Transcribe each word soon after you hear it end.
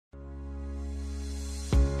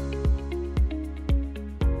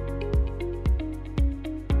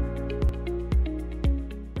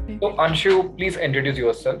So Anshu, please introduce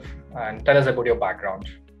yourself and tell us about your background.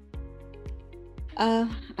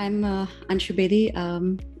 I'm Anshu Bedi.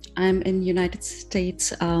 I'm in United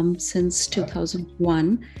States since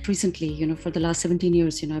 2001. Recently, for the last 17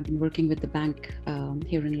 years, I've been working with the bank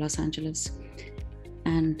here in Los Angeles.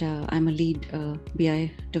 And I'm a lead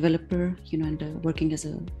BI developer, and working as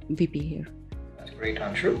a VP here. That's great,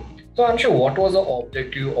 Anshu. So Anshu, what was the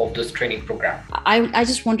objective of this training program? I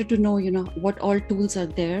just wanted to know, what all tools are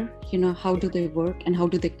there, how do they work and how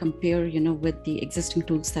do they compare, with the existing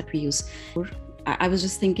tools that we use. I was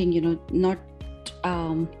just thinking,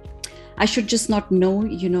 I should just not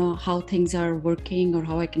know, how things are working or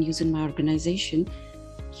how I can use in my organization,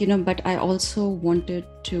 but I also wanted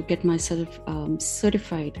to get myself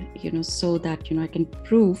certified, so that, I can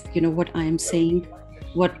prove, what I am saying,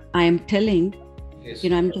 what I am telling. Yes.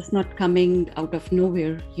 I'm just not coming out of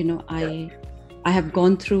nowhere. I have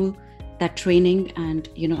gone through that training and,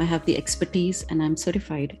 I have the expertise and I'm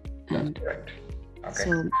certified. That's correct. Okay.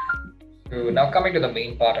 So now coming to the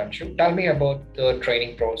main part, Anshu, tell me about the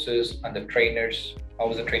training process and the trainers.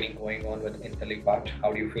 How is the training going on with Intellipaat?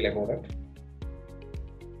 How do you feel about it?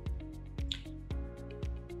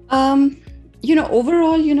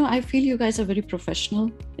 Overall, I feel you guys are very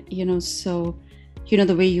professional, so,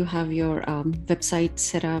 the way you have your website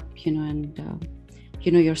set up, and,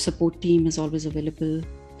 your support team is always available,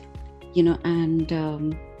 and,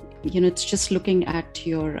 it's just looking at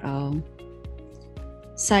your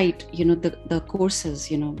site, the courses,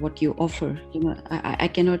 what you offer, I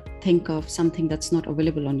cannot think of something that's not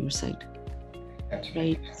available on your site. That's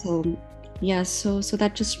right. So yeah, so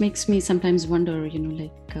that just makes me sometimes wonder,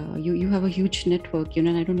 you have a huge network, and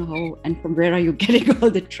I don't know how and from where are you getting all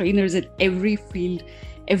the trainers in every field,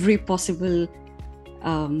 every possible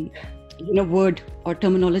word or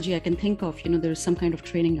terminology I can think of. There's some kind of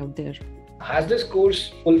training out there. Has this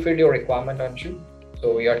course fulfilled your requirement, Anshu?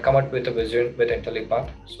 So you had come up with a vision with Intellipaat.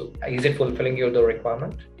 So is it fulfilling the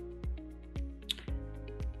requirement?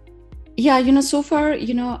 Yeah, so far,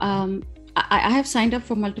 I have signed up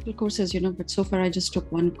for multiple courses, but so far I just took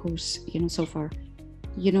one course, so far,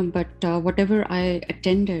 but whatever I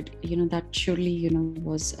attended, that surely,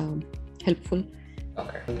 was helpful.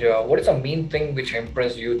 Okay. And what is the main thing which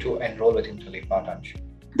impressed you to enroll with Intellipaat, Anshu?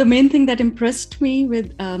 The main thing that impressed me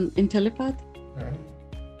with Intellipaat,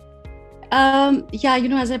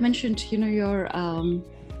 as I mentioned, your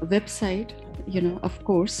website, of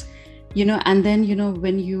course, and then,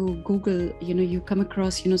 when you Google, you come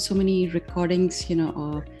across, so many recordings,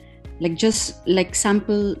 like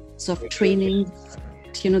samples of training,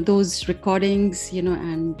 those recordings,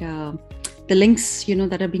 and the links,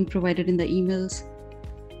 that are being provided in the emails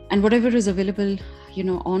and whatever is available,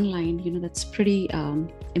 online, that's pretty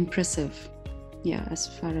impressive. Yeah, as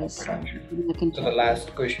far as So the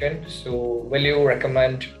last question. So will you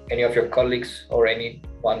recommend any of your colleagues or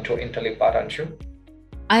anyone to Intellipaat, Anshu?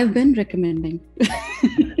 I've been recommending.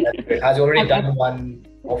 Has already done one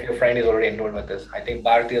of your friend is already enrolled with this. I think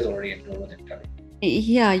Bharti is already enrolled with Intellipaat.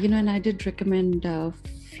 Yeah, and I did recommend a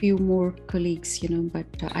few more colleagues, but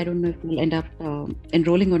I don't know if we'll end up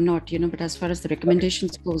enrolling or not, but as far as the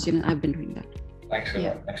recommendations goes, I've been doing that. Thanks a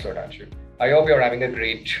lot. Thanks a lot, Anshu. I hope you're having a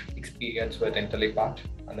great experience with Intellipaat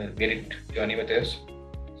and a great journey with this.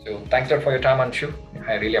 So thanks a lot for your time, Anshu.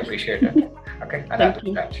 I really appreciate it. Okay. And Thank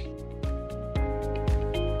you.